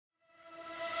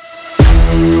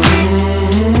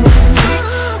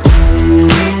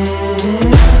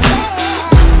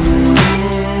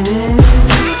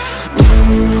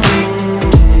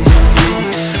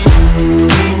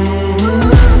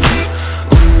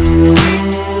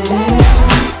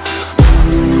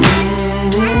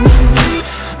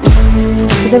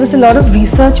there was a lot of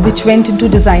research which went into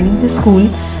designing the school.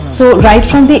 So right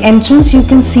from the entrance you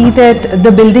can see that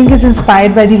the building is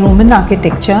inspired by the Roman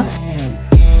architecture.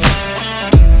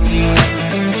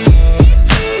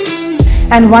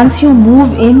 And once you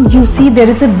move in, you see there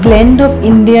is a blend of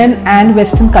Indian and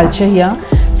Western culture here.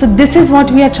 So this is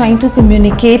what we are trying to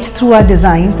communicate through our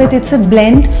designs, that it's a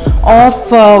blend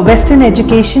of Western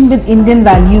education with Indian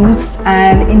values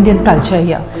and Indian culture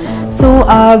here. So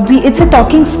it's a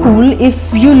talking school.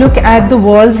 If you look at the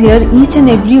walls here, each and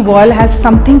every wall has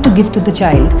something to give to the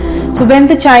child. So when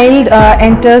the child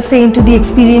enters, say, into the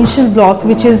experiential block,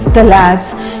 which is the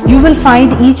labs, you will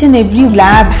find each and every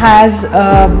lab has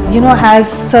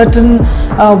has certain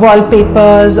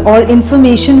wallpapers or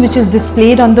information which is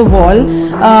displayed on the wall,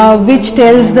 which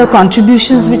tells the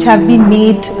contributions which have been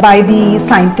made by the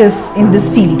scientists in this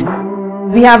field.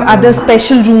 We have other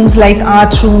special rooms like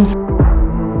art rooms,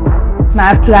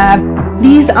 math lab.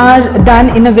 These are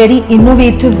done in a very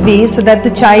innovative way so that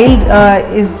the child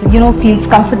feels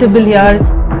comfortable here.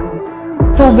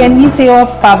 So when we say of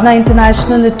Pavna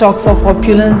International, it talks of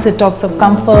opulence, it talks of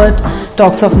comfort,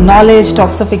 talks of knowledge,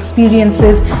 talks of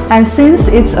experiences, and since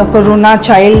it's a Corona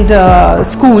child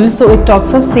school, so it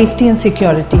talks of safety and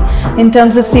security. In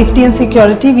terms of safety and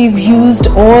security, we've used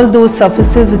all those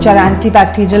surfaces which are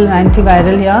antibacterial and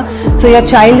antiviral here. So your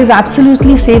child is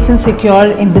absolutely safe and secure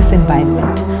in this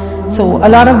environment. So a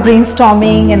lot of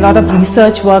brainstorming and a lot of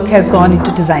research work has gone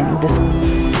into designing this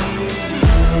school.